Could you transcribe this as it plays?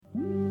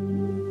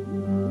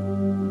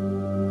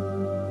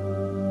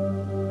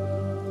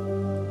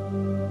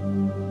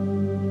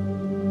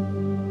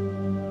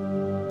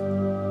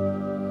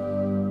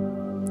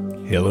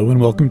Hello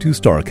and welcome to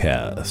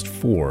StarCast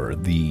for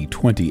the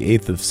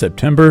 28th of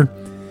September,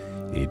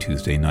 a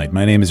Tuesday night.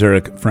 My name is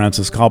Eric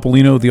Francis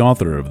Coppolino, the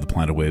author of the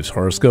Planet Waves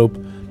Horoscope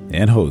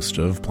and host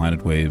of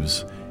Planet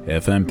Waves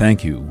FM.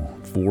 Thank you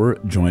for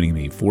joining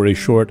me for a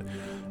short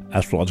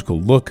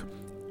astrological look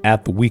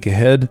at the week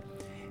ahead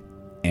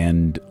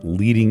and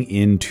leading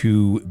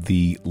into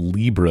the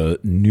Libra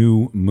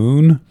new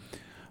moon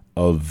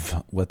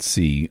of,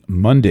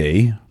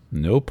 Monday.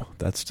 Nope,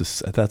 that's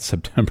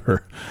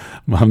September.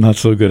 I'm not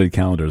so good at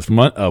calendars.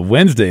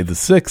 Wednesday, the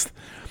 6th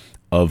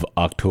of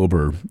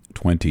October,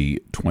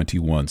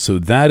 2021. So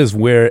that is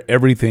where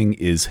everything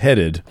is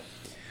headed.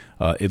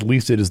 At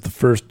least it is the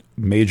first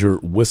major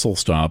whistle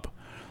stop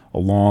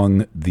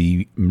along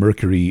the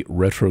Mercury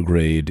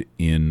retrograde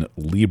in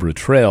Libra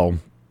trail.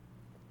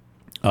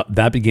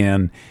 That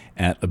began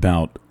at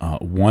about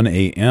 1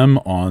 a.m.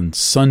 on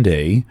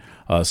Sunday.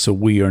 So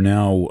we are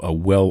now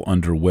well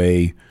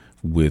underway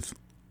with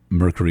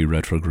Mercury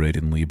retrograde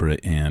in Libra,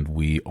 and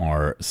we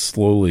are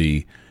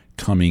slowly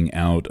coming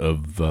out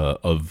of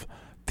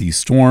the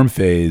storm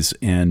phase,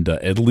 and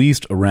at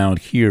least around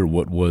here,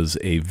 what was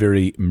a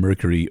very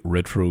Mercury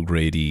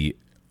retrograde-y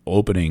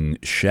opening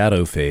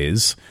shadow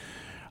phase.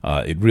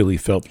 It really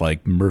felt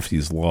like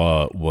Murphy's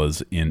Law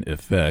was in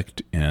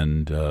effect,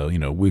 and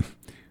we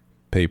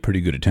pay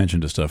pretty good attention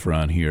to stuff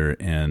around here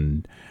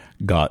and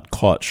got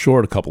caught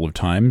short a couple of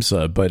times,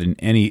 but in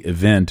any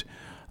event,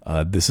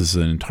 this is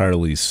an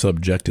entirely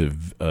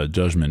subjective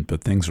judgment,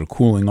 but things are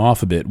cooling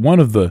off a bit. One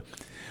of the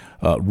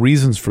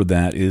reasons for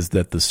that is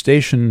that the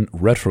station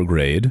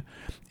retrograde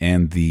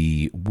and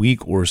the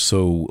week or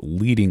so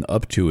leading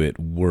up to it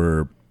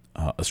were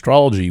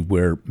astrology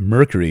where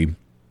Mercury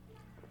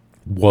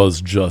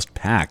was just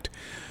packed.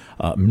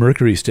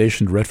 Mercury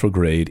stationed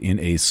retrograde in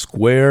a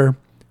square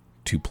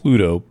to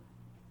Pluto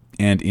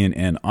and in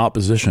an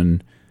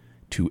opposition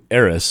to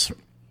Eris,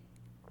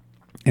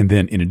 and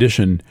then in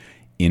addition,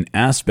 in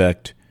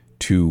aspect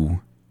to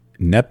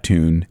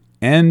Neptune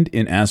and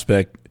in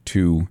aspect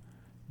to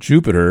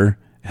Jupiter,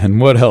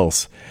 and what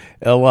else?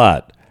 A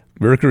lot.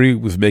 Mercury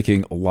was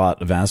making a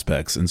lot of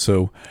aspects, and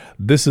so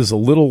this is a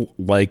little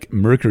like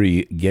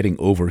Mercury getting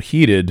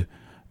overheated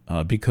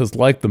because,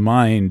 like the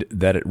mind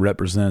that it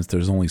represents,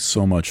 there's only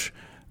so much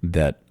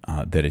that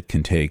it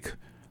can take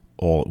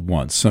all at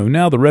once. So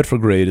now the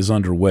retrograde is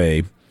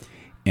underway,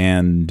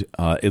 and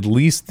at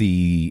least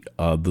the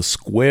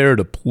square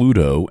to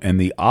Pluto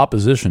and the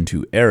opposition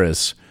to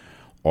Eris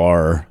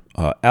are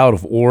out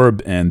of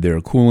orb, and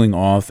they're cooling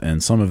off,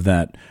 and some of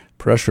that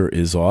pressure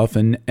is off.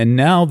 And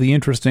now the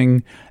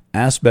interesting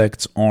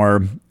aspects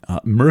are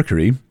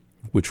Mercury,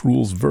 which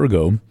rules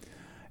Virgo,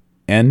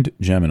 and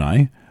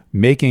Gemini,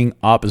 making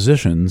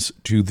oppositions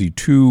to the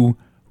two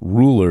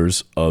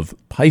rulers of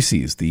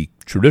Pisces, the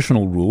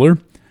traditional ruler,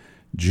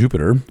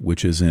 Jupiter,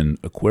 which is in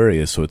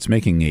Aquarius, so it's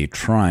making a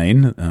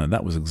trine.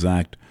 That was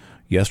exact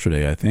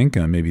yesterday, I think,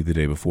 maybe the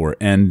day before.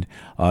 And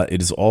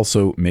it is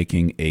also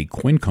making a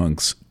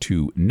quincunx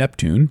to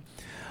Neptune.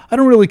 I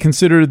don't really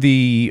consider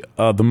the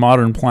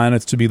modern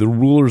planets to be the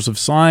rulers of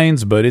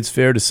signs, but it's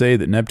fair to say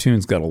that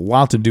Neptune's got a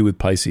lot to do with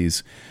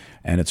Pisces,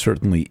 and it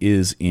certainly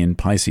is in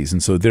Pisces.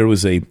 And so there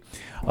was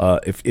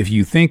if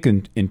you think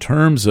in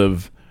terms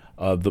of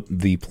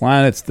the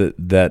planets that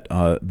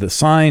the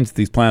signs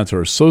these planets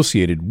are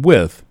associated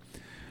with,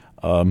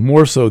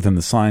 more so than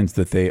the signs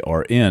that they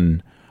are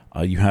in,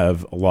 you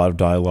have a lot of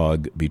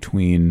dialogue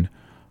between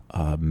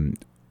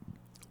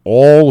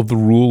all of the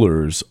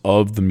rulers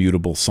of the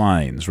mutable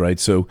signs, right?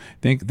 So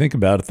think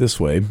about it this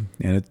way,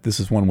 and this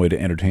is one way to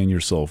entertain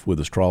yourself with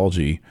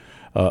astrology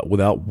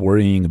without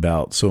worrying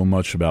about so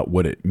much about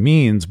what it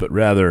means, but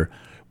rather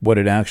what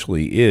it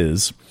actually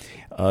is.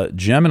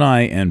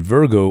 Gemini and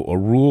Virgo are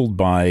ruled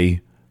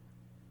by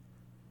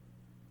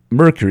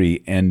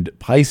Mercury, and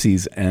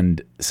Pisces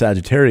and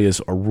Sagittarius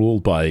are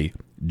ruled by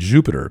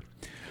Jupiter.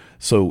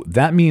 So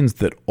that means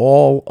that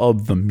all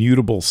of the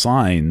mutable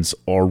signs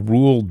are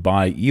ruled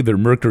by either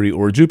Mercury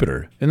or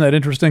Jupiter. Isn't that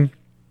interesting?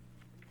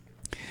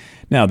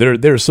 Now,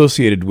 they're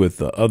associated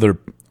with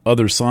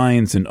other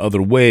signs in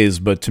other ways,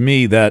 but to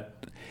me that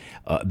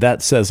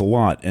says a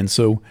lot. And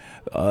so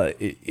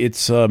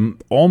it's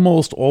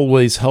almost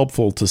always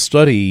helpful to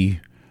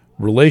study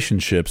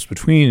relationships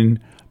between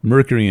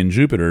Mercury and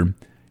Jupiter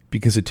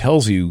because it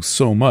tells you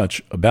so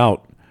much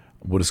about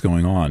what is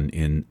going on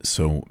in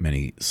so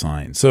many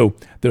signs. So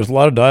there's a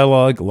lot of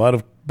dialogue, a lot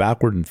of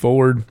backward and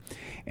forward,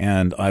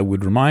 and I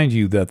would remind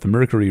you that the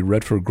Mercury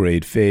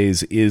retrograde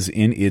phase is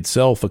in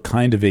itself a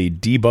kind of a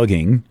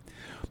debugging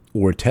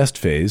or test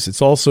phase.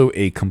 It's also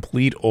a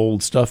complete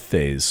old stuff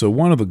phase. So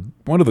one of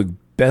the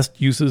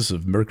best uses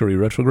of Mercury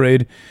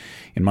retrograde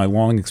in my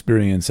long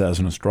experience as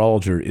an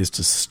astrologer is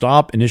to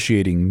stop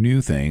initiating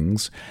new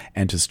things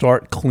and to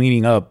start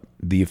cleaning up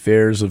the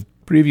affairs of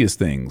previous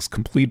things,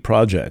 complete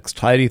projects,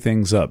 tidy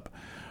things up,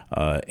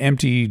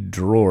 empty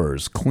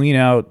drawers, clean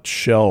out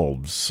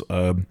shelves,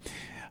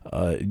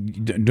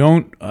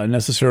 don't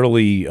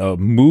necessarily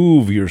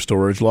move your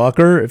storage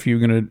locker if you're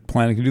going to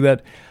plan to do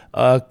that.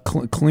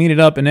 Clean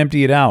it up and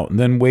empty it out, and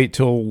then wait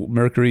till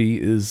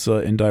Mercury is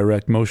in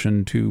direct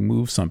motion to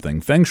move something.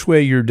 Feng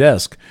shui your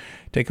desk.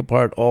 Take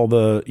apart all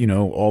the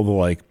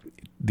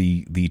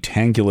the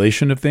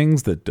tangulation of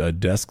things that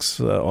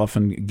desks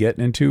often get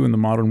into in the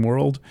modern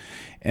world,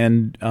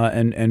 and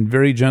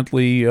very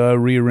gently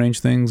rearrange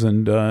things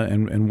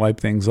and wipe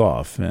things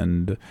off,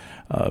 and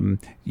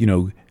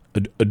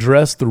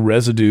address the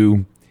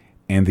residue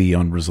and the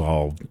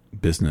unresolved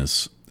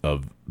business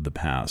of the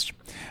past.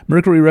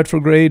 Mercury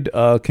retrograde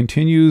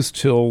continues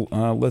till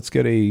let's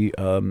get a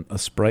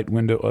sprite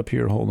window up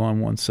here. Hold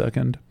on one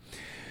second.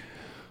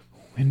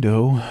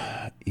 Window,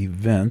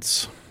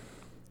 events,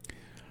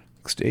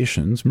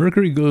 stations.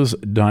 Mercury goes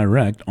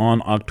direct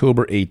on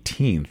October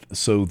 18th.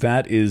 So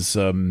that is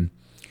would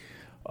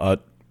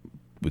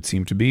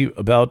seem to be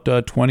about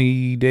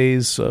 20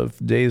 days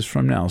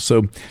from now.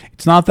 So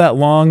it's not that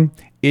long.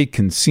 It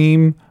can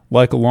seem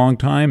like a long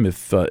time if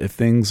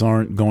things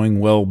aren't going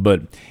well,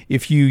 but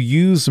if you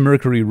use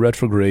Mercury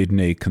retrograde in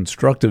a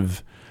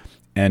constructive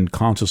and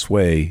conscious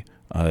way,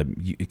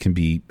 it can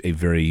be a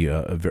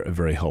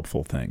very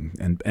helpful thing.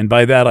 And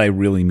by that I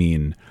really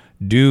mean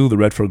do the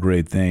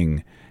retrograde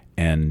thing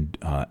and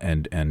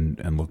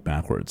look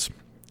backwards.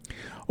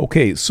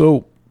 Okay,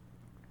 so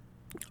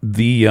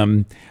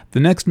the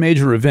next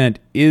major event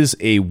is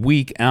a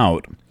week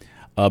out,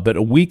 but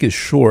a week is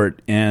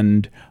short,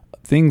 and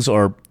things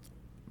are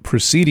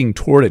proceeding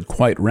toward it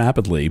quite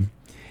rapidly.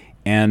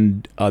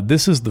 And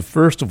this is the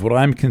first of what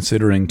I'm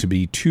considering to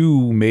be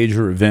two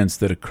major events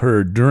that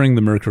occurred during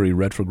the Mercury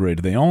retrograde.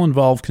 They all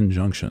involve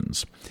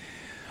conjunctions.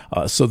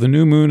 So the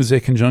new moon is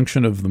a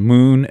conjunction of the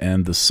moon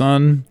and the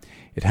sun.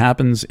 It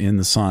happens in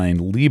the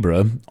sign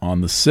Libra on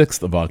the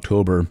 6th of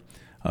October.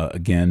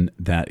 Again,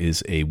 that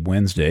is a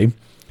Wednesday.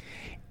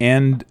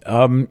 And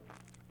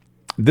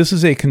this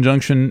is a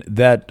conjunction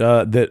that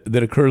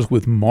occurs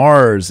with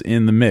Mars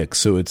in the mix.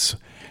 So it's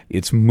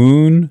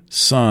moon,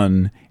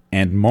 sun,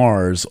 and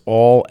Mars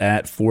all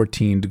at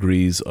 14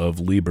 degrees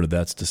of Libra.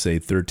 That's to say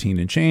 13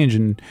 and change.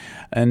 And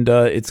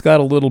it's got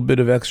a little bit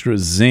of extra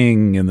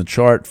zing in the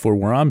chart for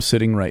where I'm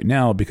sitting right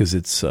now because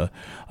it's a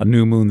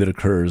new moon that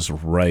occurs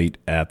right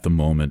at the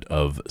moment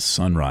of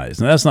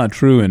sunrise. Now, that's not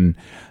true in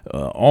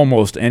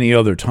almost any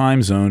other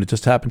time zone. It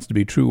just happens to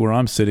be true where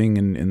I'm sitting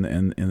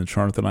in the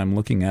chart that I'm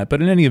looking at.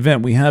 But in any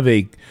event, we have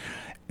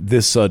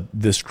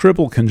this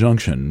triple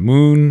conjunction,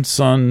 Moon,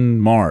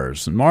 Sun,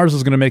 Mars. And Mars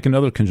is going to make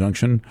another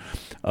conjunction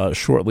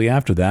shortly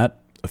after that,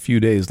 a few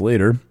days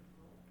later.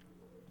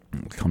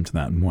 I'll come to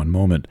that in one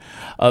moment.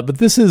 But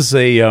this is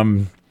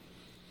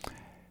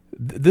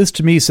this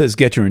to me says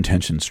get your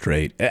intentions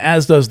straight,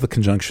 as does the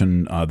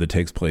conjunction that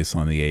takes place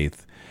on the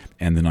 8th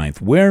and the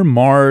 9th. Where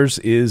Mars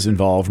is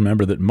involved,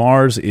 remember that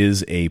Mars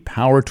is a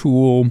power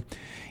tool.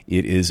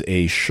 It is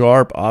a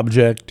sharp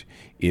object.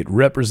 It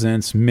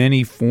represents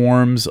many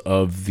forms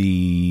of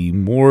the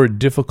more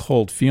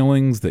difficult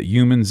feelings that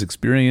humans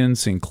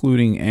experience,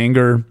 including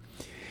anger.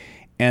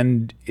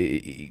 And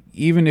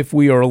even if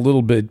we are a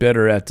little bit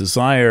better at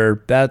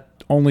desire,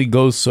 that only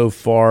goes so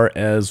far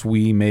as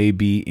we may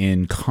be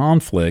in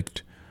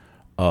conflict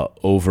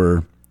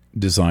over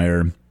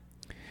desire.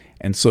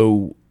 And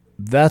so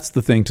that's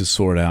the thing to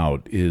sort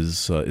out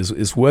is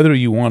whether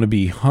you want to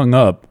be hung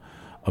up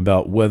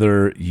about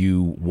whether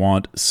you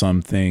want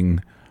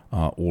something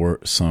or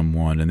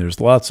someone. And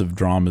there's lots of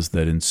dramas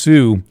that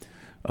ensue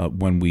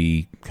when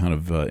we kind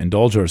of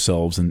indulge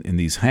ourselves in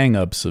these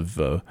hang-ups of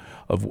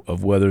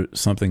whether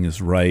something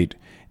is right,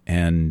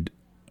 and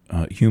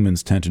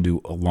humans tend to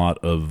do a lot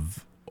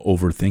of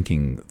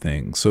overthinking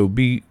things. So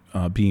be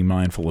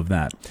mindful of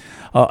that.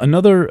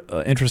 Another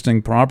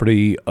interesting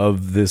property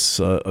of this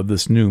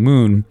new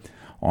moon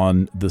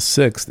on the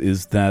 6th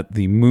is that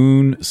the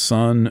Moon,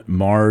 Sun,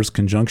 Mars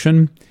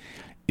conjunction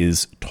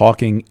is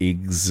talking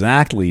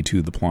exactly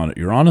to the planet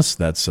Uranus.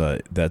 That's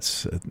at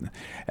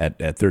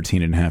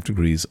 13.5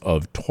 degrees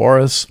of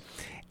Taurus.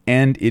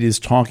 And it is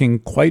talking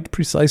quite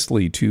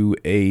precisely to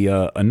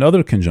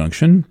another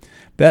conjunction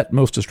that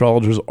most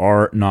astrologers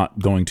are not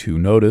going to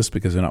notice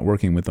because they're not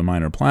working with the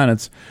minor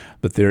planets,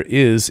 but there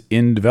is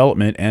in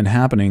development and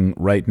happening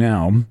right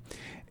now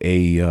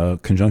a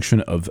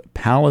conjunction of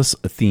Pallas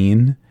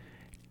Athene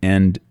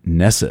and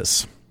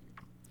Nessus.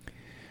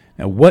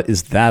 Now, what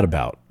is that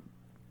about?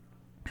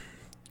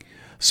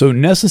 So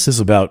Nessus is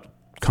about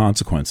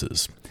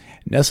consequences.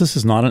 Nessus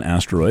is not an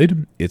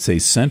asteroid. It's a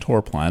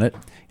centaur planet.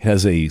 It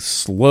has a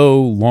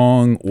slow,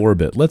 long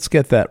orbit. Let's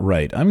get that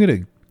right. I'm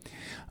going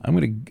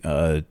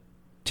to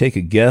take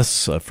a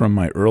guess from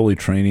my early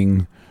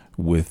training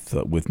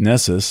with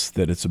Nessus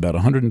that it's about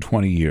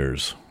 120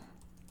 years.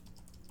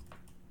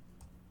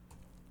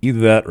 Either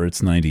that or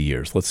it's 90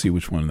 years. Let's see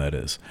which one that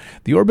is.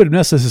 The orbit of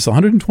Nessus is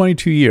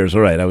 122 years.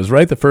 All right, I was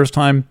right the first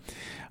time.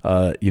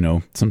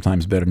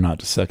 Sometimes better not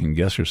to second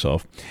guess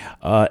yourself.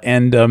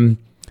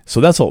 So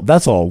that's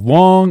a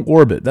long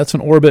orbit. That's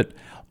an orbit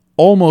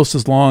almost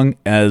as long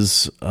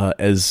as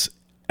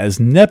as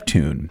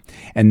Neptune.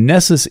 And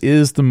Nessus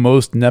is the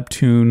most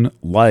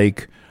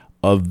Neptune-like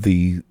of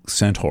the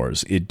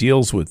centaurs. It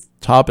deals with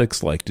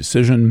topics like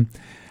deception.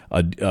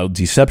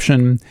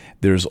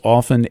 There's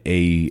often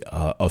a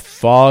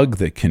fog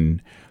that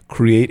can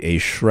create a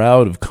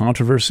shroud of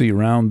controversy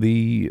around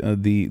the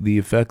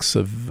effects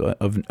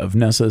of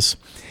Nessus.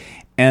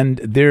 And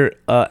there,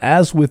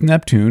 as with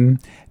Neptune,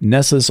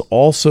 Nessus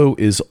also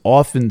is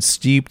often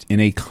steeped in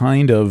a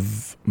kind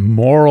of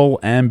moral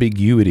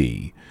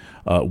ambiguity,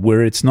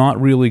 where it's not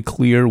really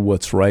clear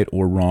what's right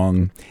or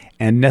wrong.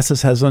 And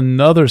Nessus has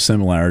another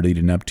similarity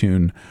to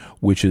Neptune,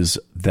 which is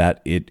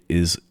that it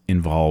is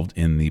involved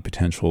in the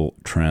potential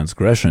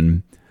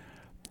transgression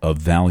of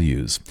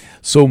values.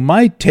 So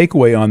my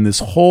takeaway on this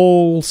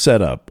whole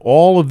setup,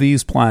 all of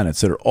these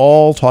planets that are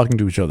all talking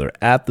to each other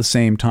at the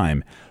same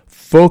time,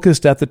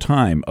 focused at the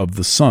time of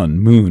the Sun,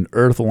 Moon,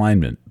 Earth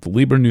alignment, the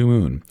Libra new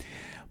moon.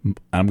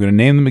 I'm going to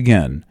name them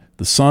again.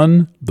 The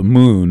Sun, the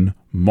Moon,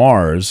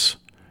 Mars,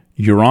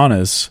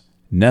 Uranus,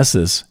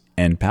 Nessus,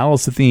 and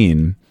Pallas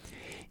Athene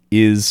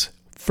is,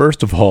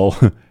 first of all,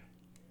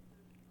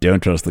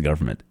 don't trust the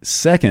government.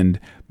 Second,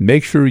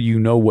 make sure you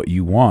know what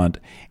you want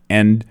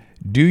and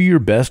do your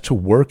best to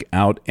work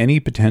out any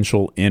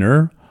potential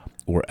inner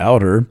or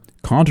outer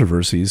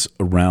controversies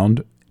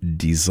around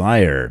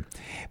desire.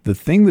 The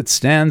thing that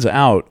stands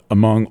out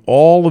among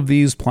all of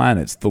these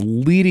planets, the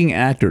leading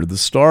actor, the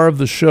star of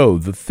the show,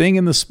 the thing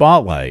in the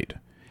spotlight,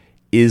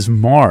 is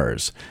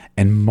Mars.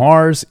 And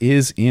Mars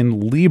is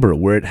in Libra,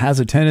 where it has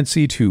a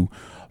tendency to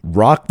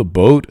rock the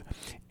boat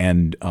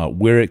and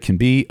where it can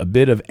be a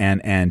bit of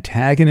an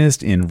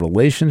antagonist in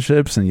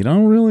relationships. And you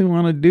don't really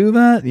want to do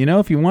that. You know,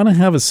 if you want to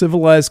have a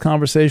civilized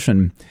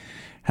conversation,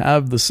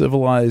 have the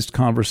civilized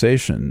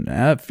conversation.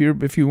 If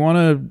you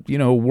want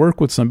to,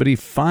 work with somebody,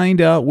 find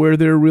out where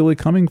they're really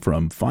coming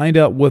from. Find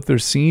out what their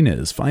scene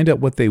is. Find out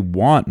what they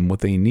want and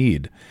what they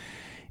need.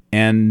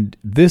 And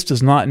this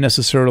does not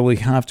necessarily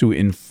have to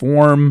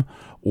inform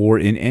or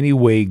in any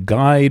way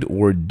guide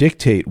or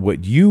dictate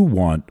what you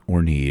want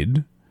or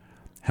need.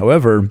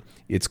 However,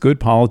 it's good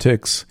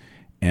politics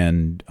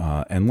and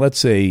let's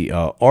say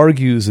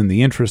argues in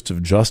the interest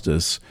of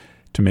justice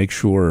to make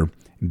sure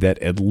that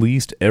at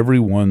least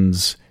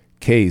everyone's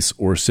case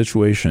or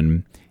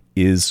situation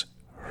is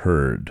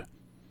heard.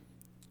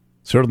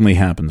 Certainly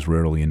happens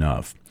rarely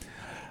enough.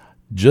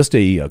 Just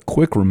a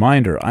quick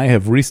reminder, I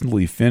have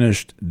recently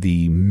finished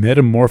the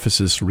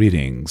Metamorphosis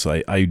readings.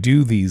 I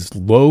do these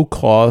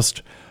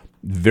low-cost,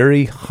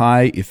 very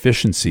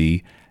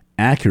high-efficiency,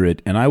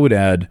 accurate, and I would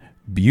add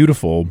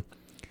beautiful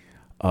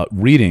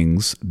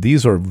readings.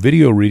 These are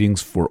video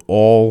readings for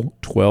all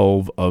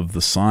 12 of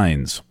the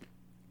signs.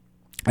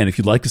 And if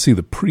you'd like to see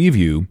the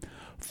preview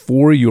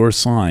for your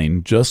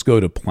sign, just go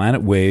to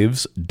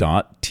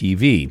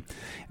planetwaves.tv.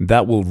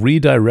 That will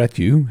redirect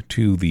you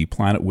to the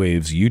Planet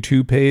Waves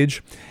YouTube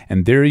page,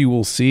 and there you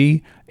will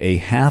see a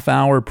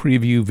half-hour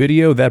preview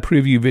video. That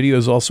preview video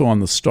is also on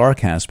the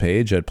StarCast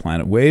page at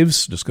Planet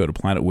Waves. Just go to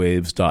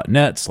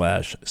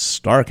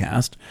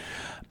planetwaves.net/StarCast.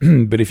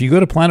 But if you go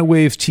to Planet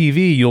Waves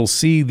TV, you'll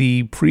see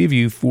the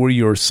preview for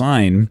your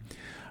sign.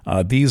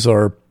 These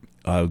are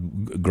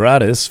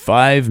gratis,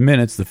 5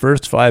 minutes, the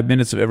first 5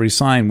 minutes of every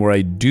sign, where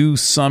I do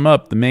sum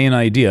up the main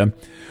idea.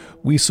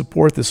 We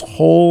support this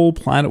whole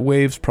Planet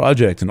Waves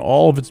project in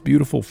all of its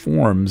beautiful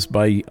forms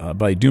by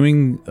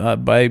offering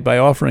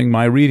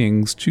my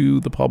readings to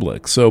the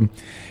public. So,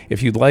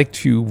 if you'd like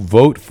to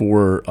vote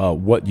for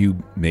what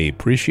you may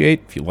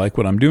appreciate, if you like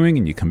what I'm doing,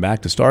 and you come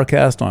back to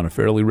StarCast on a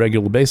fairly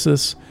regular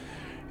basis,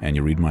 and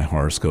you read my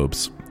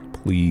horoscopes,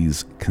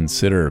 please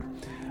consider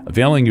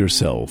availing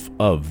yourself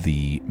of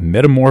the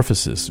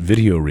Metamorphosis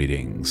video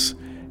readings.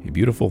 A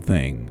beautiful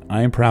thing.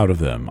 I am proud of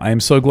them. I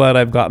am so glad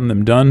I've gotten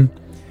them done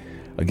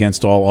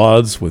against all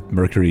odds with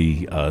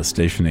Mercury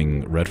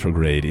stationing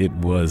retrograde. It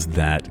was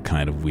that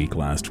kind of week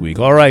last week.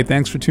 All right,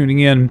 thanks for tuning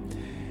in,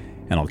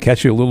 and I'll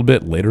catch you a little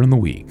bit later in the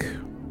week.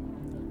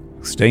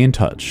 Stay in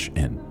touch,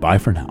 and bye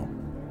for now.